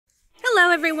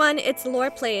Hello everyone, it's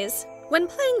Lore Plays. When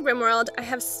playing RimWorld, I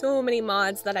have so many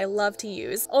mods that I love to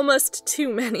use, almost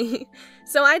too many.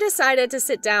 So I decided to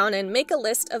sit down and make a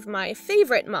list of my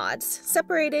favorite mods,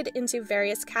 separated into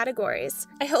various categories.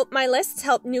 I hope my lists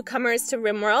help newcomers to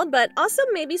RimWorld, but also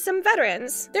maybe some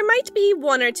veterans. There might be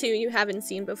one or two you haven't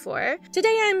seen before.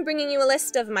 Today I'm bringing you a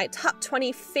list of my top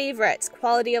 20 favorite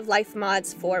quality of life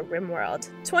mods for RimWorld.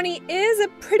 20 is a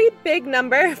pretty big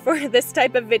number for this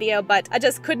type of video, but I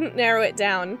just couldn't narrow it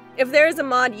down. If there is a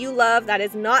mod you love that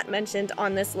is not mentioned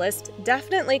on this list,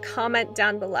 definitely comment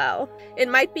down below. It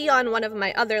might be on one of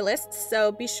my other lists,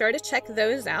 so be sure to check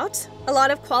those out. A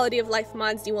lot of quality of life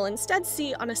mods you will instead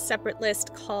see on a separate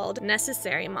list called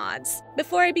necessary mods.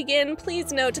 Before I begin,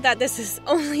 please note that this is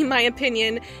only my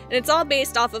opinion, and it's all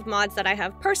based off of mods that I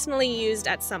have personally used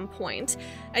at some point.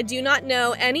 I do not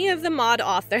know any of the mod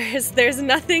authors. There's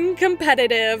nothing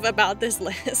competitive about this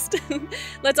list.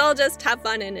 Let's all just have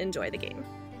fun and enjoy the game.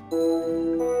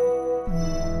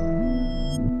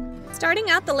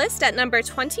 Starting out the list at number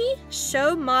 20,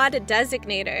 Show Mod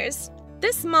Designators.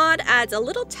 This mod adds a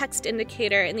little text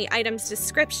indicator in the item's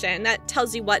description that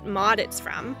tells you what mod it's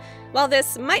from. While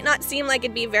this might not seem like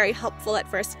it'd be very helpful at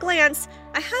first glance,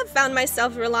 I have found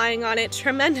myself relying on it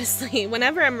tremendously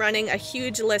whenever I'm running a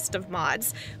huge list of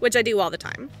mods, which I do all the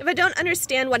time. If I don't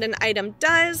understand what an item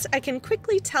does, I can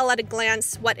quickly tell at a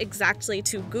glance what exactly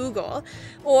to Google.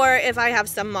 Or if I have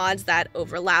some mods that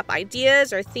overlap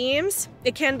ideas or themes,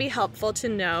 it can be helpful to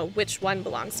know which one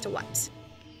belongs to what.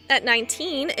 At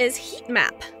 19 is Heat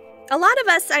Map. A lot of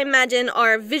us, I imagine,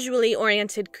 are visually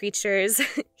oriented creatures.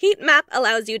 Heat Map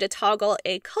allows you to toggle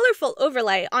a colorful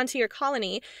overlay onto your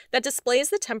colony that displays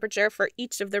the temperature for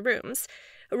each of the rooms.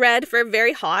 Red for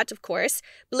very hot, of course,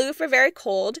 blue for very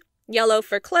cold, yellow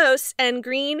for close, and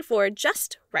green for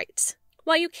just right.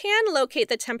 While you can locate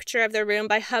the temperature of the room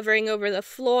by hovering over the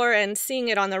floor and seeing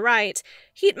it on the right,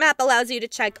 Heat Map allows you to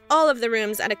check all of the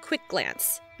rooms at a quick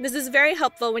glance. This is very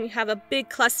helpful when you have a big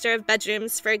cluster of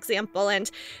bedrooms, for example, and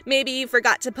maybe you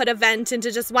forgot to put a vent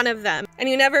into just one of them, and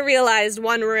you never realized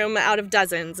one room out of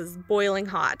dozens is boiling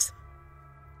hot.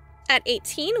 At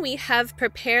 18, we have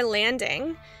Prepare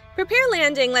Landing. Prepare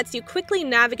Landing lets you quickly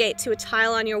navigate to a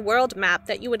tile on your world map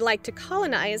that you would like to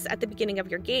colonize at the beginning of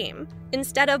your game.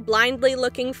 Instead of blindly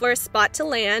looking for a spot to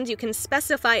land, you can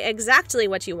specify exactly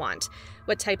what you want.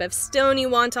 What type of stone you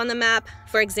want on the map,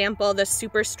 for example, the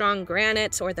super strong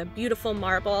granite or the beautiful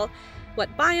marble,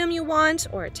 what biome you want,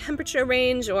 or a temperature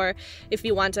range, or if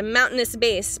you want a mountainous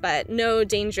base but no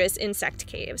dangerous insect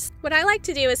caves. What I like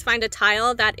to do is find a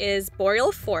tile that is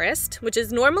boreal forest, which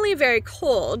is normally very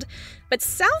cold, but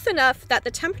south enough that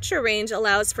the temperature range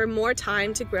allows for more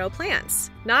time to grow plants.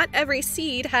 Not every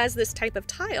seed has this type of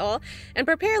tile, and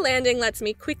Prepare Landing lets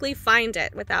me quickly find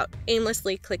it without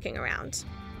aimlessly clicking around.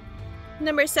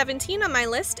 Number 17 on my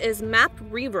list is Map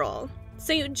Reroll.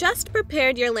 So you just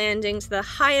prepared your landing to the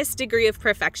highest degree of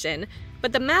perfection,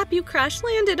 but the map you crash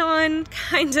landed on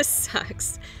kinda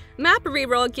sucks. Map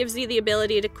Reroll gives you the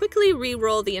ability to quickly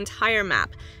re-roll the entire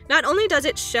map. Not only does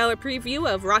it show a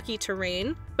preview of rocky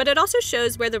terrain, but it also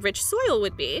shows where the rich soil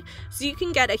would be, so you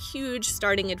can get a huge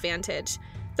starting advantage.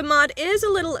 The mod is a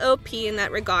little OP in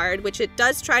that regard, which it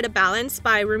does try to balance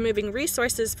by removing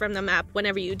resources from the map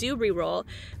whenever you do re-roll,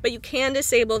 but you can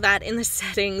disable that in the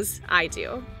settings. I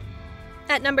do.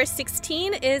 At number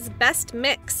 16 is Best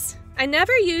Mix. I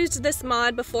never used this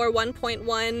mod before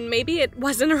 1.1, maybe it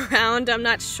wasn't around, I'm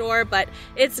not sure, but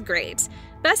it's great.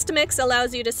 Best Mix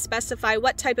allows you to specify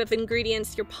what type of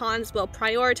ingredients your pawns will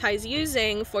prioritize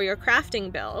using for your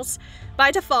crafting bills.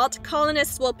 By default,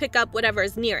 colonists will pick up whatever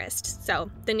is nearest,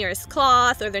 so the nearest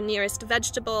cloth or the nearest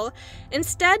vegetable.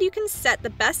 Instead, you can set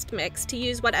the best mix to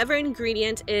use whatever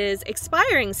ingredient is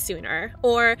expiring sooner,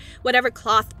 or whatever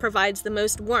cloth provides the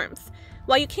most warmth.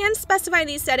 While you can specify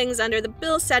these settings under the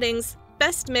bill settings,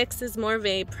 Best Mix is more of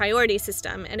a priority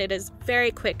system, and it is very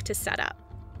quick to set up.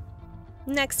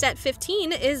 Next at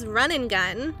 15 is Run and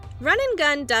Gun. Run and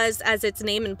Gun does as its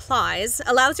name implies,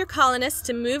 allows your colonists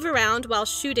to move around while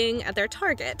shooting at their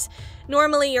target.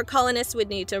 Normally, your colonists would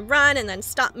need to run and then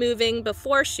stop moving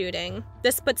before shooting.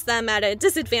 This puts them at a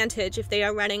disadvantage if they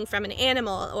are running from an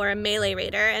animal or a melee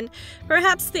raider, and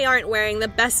perhaps they aren't wearing the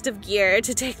best of gear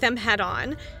to take them head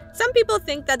on. Some people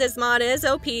think that this mod is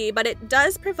OP, but it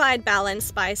does provide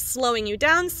balance by slowing you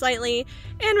down slightly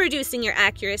and reducing your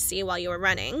accuracy while you are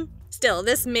running. Still,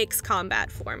 this makes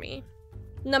combat for me.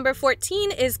 Number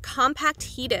 14 is Compact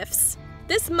Heatifs.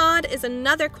 This mod is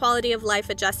another quality of life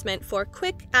adjustment for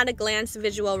quick, at-a-glance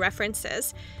visual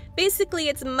references. Basically,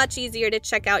 it's much easier to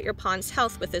check out your pawn's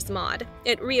health with this mod.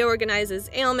 It reorganizes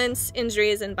ailments,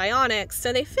 injuries, and bionics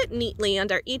so they fit neatly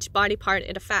under each body part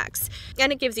it affects,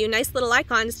 and it gives you nice little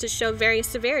icons to show various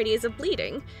severities of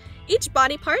bleeding. Each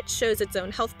body part shows its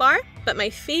own health bar, but my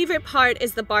favorite part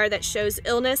is the bar that shows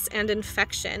illness and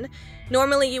infection.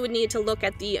 Normally, you would need to look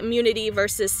at the immunity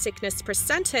versus sickness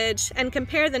percentage and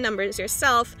compare the numbers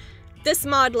yourself. This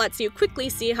mod lets you quickly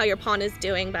see how your pawn is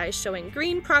doing by showing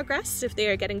green progress if they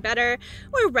are getting better,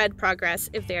 or red progress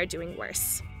if they are doing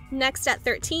worse. Next at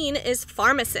 13 is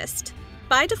Pharmacist.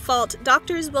 By default,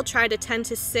 doctors will try to tend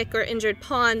to sick or injured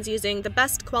pawns using the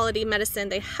best quality medicine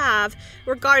they have,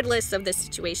 regardless of the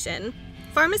situation.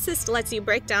 Pharmacist lets you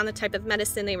break down the type of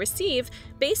medicine they receive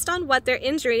based on what their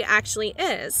injury actually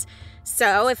is.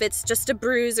 So, if it's just a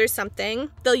bruise or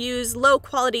something, they'll use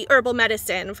low-quality herbal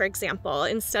medicine, for example,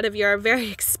 instead of your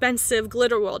very expensive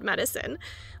Glitterworld medicine.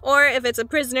 Or if it's a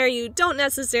prisoner you don't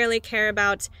necessarily care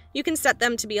about, you can set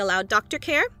them to be allowed doctor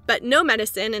care, but no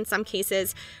medicine in some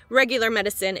cases, regular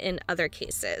medicine in other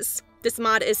cases. This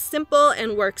mod is simple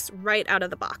and works right out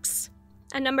of the box.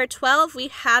 At number 12, we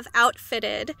have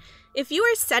Outfitted. If you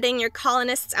are setting your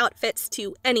colonists' outfits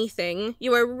to anything,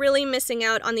 you are really missing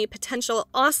out on the potential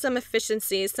awesome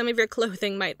efficiencies some of your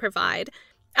clothing might provide.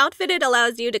 Outfitted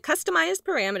allows you to customize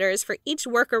parameters for each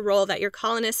worker role that your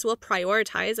colonists will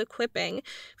prioritize equipping.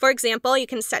 For example, you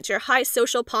can set your high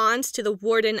social pawns to the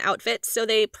warden outfit so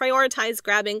they prioritize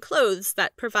grabbing clothes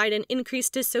that provide an increase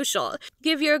to social.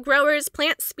 Give your growers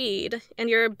plant speed and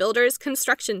your builders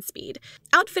construction speed.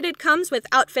 Outfitted comes with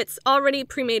outfits already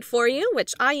pre-made for you,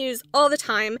 which I use all the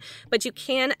time, but you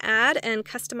can add and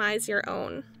customize your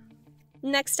own.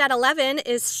 Next at 11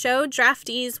 is Show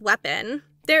Draftee's Weapon.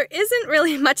 There isn't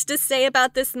really much to say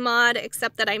about this mod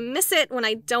except that I miss it when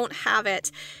I don't have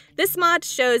it. This mod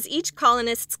shows each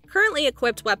colonist's currently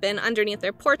equipped weapon underneath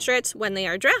their portrait when they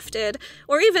are drafted,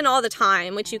 or even all the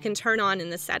time, which you can turn on in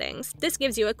the settings. This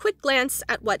gives you a quick glance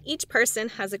at what each person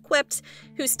has equipped,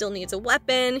 who still needs a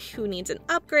weapon, who needs an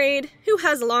upgrade, who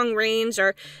has long range,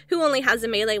 or who only has a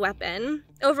melee weapon.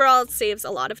 Overall, it saves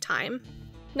a lot of time.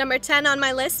 Number 10 on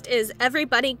my list is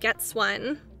Everybody Gets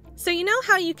One. So you know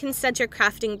how you can set your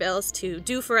crafting bills to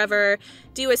do forever,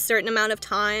 do a certain amount of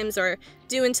times, or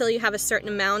do until you have a certain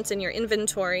amount in your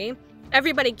inventory?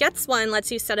 Everybody Gets One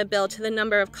lets you set a bill to the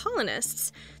number of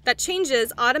colonists. That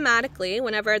changes automatically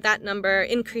whenever that number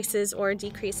increases or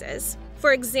decreases.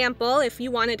 For example, if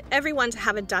you wanted everyone to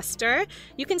have a duster,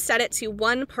 you can set it to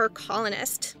 1 per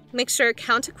colonist. Make sure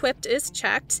Count Equipped is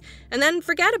checked, and then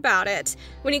forget about it.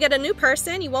 When you get a new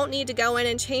person, you won't need to go in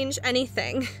and change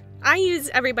anything. I use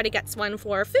Everybody Gets One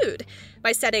for food.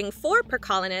 By setting 4 per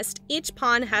colonist, each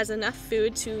pawn has enough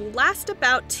food to last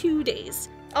about 2 days.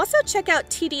 Also check out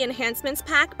TD Enhancements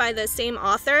Pack by the same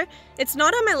author. It's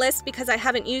not on my list because I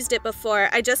haven't used it before,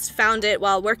 I just found it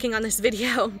while working on this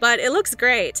video, but it looks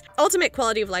great. Ultimate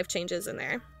quality of life changes in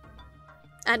there.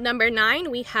 At number 9,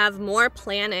 we have More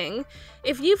Planning.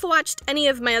 If you've watched any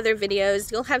of my other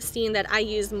videos, you'll have seen that I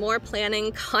use More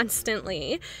Planning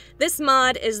constantly. This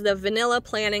mod is the vanilla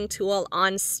planning tool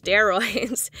on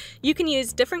steroids. You can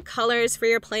use different colors for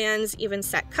your plans, even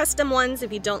set custom ones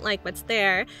if you don't like what's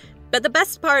there. But the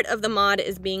best part of the mod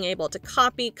is being able to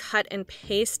copy, cut, and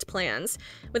paste plans.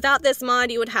 Without this mod,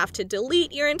 you would have to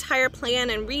delete your entire plan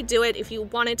and redo it if you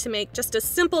wanted to make just a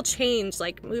simple change,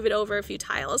 like move it over a few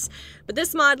tiles. But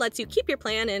this mod lets you keep your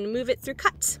plan and move it through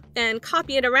cut, and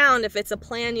copy it around if it's a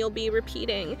plan you'll be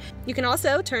repeating. You can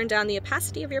also turn down the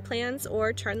opacity of your plans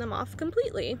or turn them off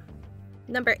completely.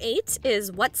 Number 8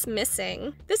 is What's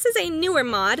Missing. This is a newer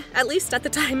mod, at least at the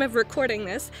time of recording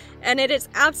this, and it is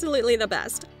absolutely the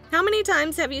best. How many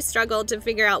times have you struggled to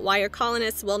figure out why your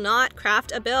colonists will not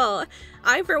craft a bill?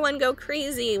 I, for one, go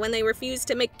crazy when they refuse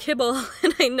to make kibble,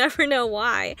 and I never know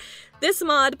why. This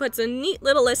mod puts a neat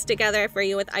little list together for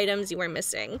you with items you are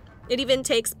missing. It even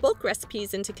takes bulk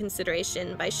recipes into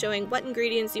consideration by showing what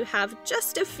ingredients you have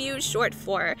just a few short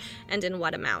for, and in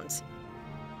what amount.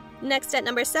 Next at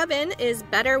number 7 is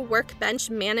Better Workbench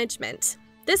Management.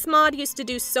 This mod used to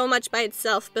do so much by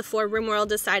itself before RimWorld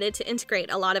decided to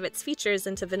integrate a lot of its features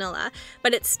into vanilla,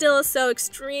 but it's still so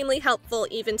extremely helpful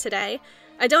even today.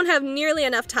 I don't have nearly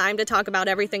enough time to talk about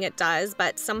everything it does,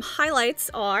 but some highlights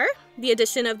are the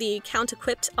addition of the Count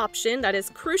Equipped option that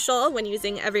is crucial when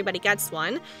using Everybody Gets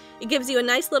One. It gives you a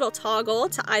nice little toggle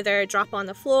to either drop on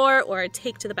the floor or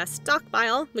take to the best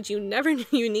stockpile, which you never knew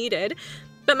you needed.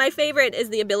 But my favorite is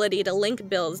the ability to link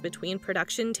bills between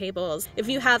production tables. If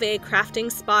you have a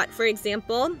crafting spot, for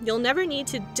example, you'll never need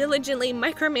to diligently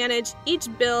micromanage each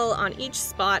bill on each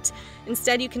spot.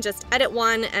 Instead, you can just edit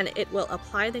one and it will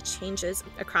apply the changes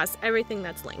across everything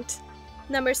that's linked.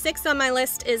 Number 6 on my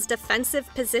list is defensive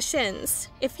positions.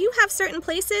 If you have certain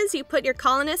places you put your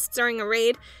colonists during a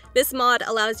raid, this mod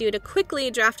allows you to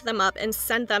quickly draft them up and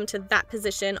send them to that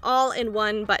position all in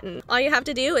one button. All you have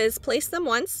to do is place them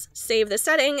once, save the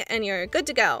setting, and you're good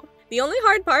to go. The only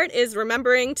hard part is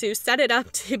remembering to set it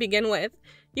up to begin with.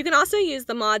 You can also use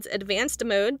the mod's advanced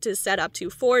mode to set up to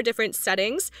 4 different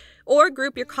settings, or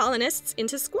group your colonists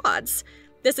into squads.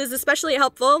 This is especially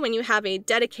helpful when you have a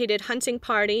dedicated hunting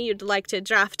party you'd like to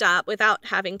draft up without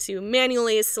having to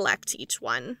manually select each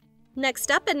one.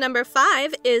 Next up at number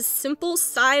 5 is simple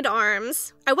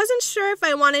sidearms. I wasn't sure if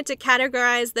I wanted to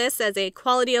categorize this as a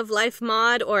quality of life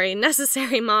mod or a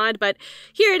necessary mod, but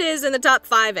here it is in the top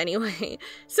 5 anyway.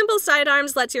 Simple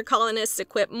sidearms lets your colonists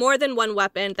equip more than one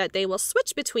weapon that they will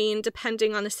switch between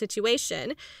depending on the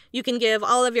situation. You can give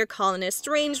all of your colonists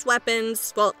ranged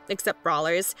weapons, well, except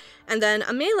brawlers, and then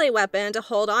a melee weapon to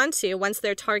hold on to once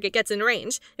their target gets in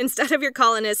range, instead of your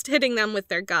colonist hitting them with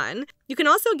their gun. You can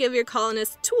also give your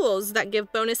colonists tools that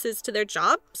give bonuses to their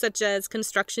job, such as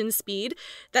construction speed,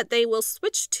 that they will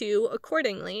switch to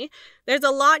accordingly. There's a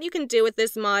lot you can do with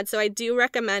this mod, so I do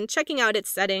recommend checking out its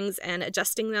settings and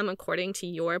adjusting them according to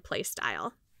your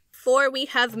playstyle. 4, we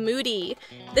have Moody.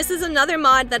 This is another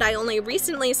mod that I only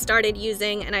recently started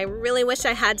using, and I really wish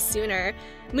I had sooner.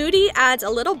 Moody adds a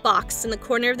little box in the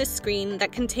corner of the screen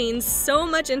that contains so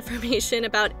much information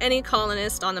about any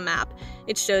colonist on the map.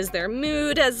 It shows their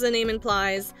mood, as the name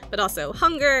implies, but also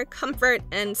hunger, comfort,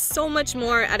 and so much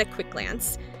more at a quick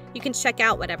glance. You can check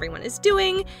out what everyone is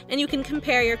doing, and you can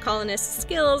compare your colonists'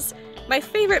 skills. My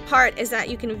favorite part is that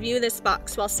you can view this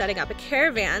box while setting up a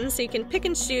caravan, so you can pick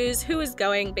and choose who is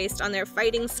going based on their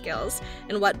fighting skills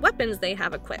and what weapons they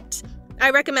have equipped. I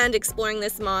recommend exploring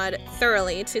this mod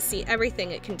thoroughly to see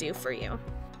everything it can do for you.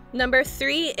 Number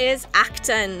 3 is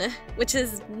Acton, which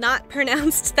is not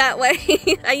pronounced that way.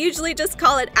 I usually just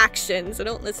call it Action, so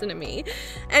don't listen to me.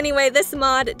 Anyway, this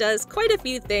mod does quite a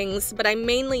few things, but I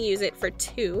mainly use it for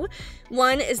 2.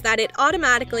 One is that it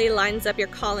automatically lines up your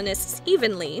colonists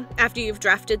evenly after you've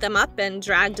drafted them up and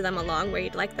dragged them along where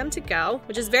you'd like them to go,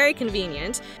 which is very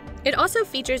convenient. It also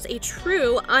features a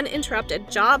true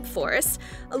uninterrupted job force,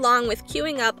 along with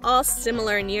queuing up all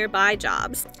similar nearby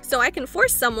jobs. So I can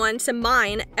force someone to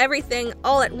mine everything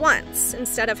all at once,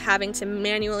 instead of having to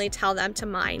manually tell them to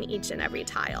mine each and every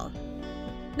tile.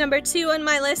 Number 2 on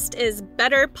my list is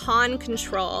Better Pawn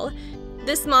Control.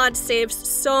 This mod saves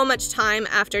so much time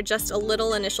after just a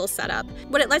little initial setup.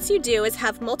 What it lets you do is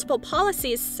have multiple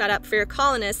policies set up for your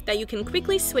colonists that you can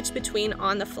quickly switch between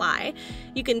on the fly.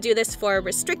 You can do this for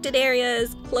restricted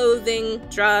areas, clothing,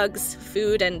 drugs,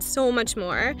 food, and so much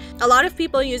more. A lot of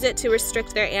people use it to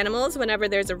restrict their animals whenever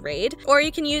there's a raid, or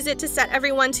you can use it to set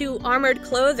everyone to armored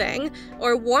clothing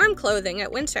or warm clothing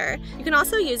at winter. You can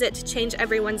also use it to change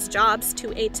everyone's jobs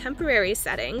to a temporary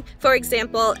setting. For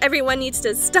example, everyone needs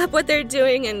to stop what they're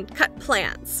doing and cut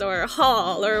plants or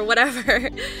haul or whatever.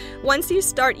 Once you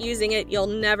start using it, you'll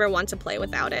never want to play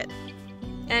without it.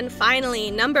 And finally,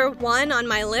 number 1 on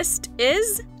my list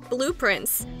is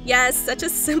Blueprints. Yes, such a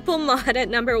simple mod at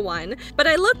number 1, but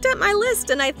I looked at my list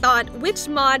and I thought, which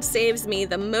mod saves me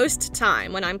the most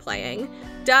time when I'm playing?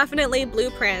 Definitely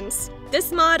Blueprints.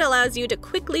 This mod allows you to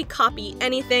quickly copy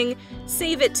anything,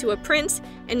 save it to a print,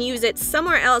 and use it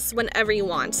somewhere else whenever you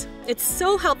want. It's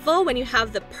so helpful when you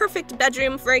have the perfect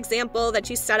bedroom, for example, that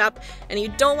you set up and you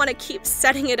don't want to keep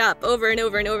setting it up over and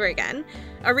over and over again.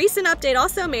 A recent update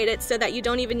also made it so that you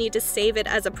don't even need to save it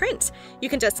as a print. You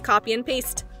can just copy and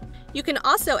paste. You can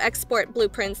also export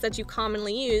blueprints that you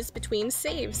commonly use between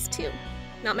saves, too.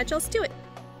 Not much else to it.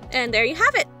 And there you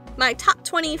have it, my top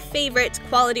 20 favorite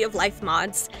quality of life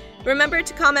mods. Remember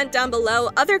to comment down below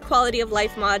other quality of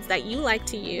life mods that you like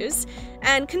to use,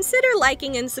 and consider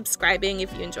liking and subscribing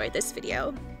if you enjoyed this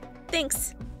video.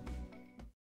 Thanks!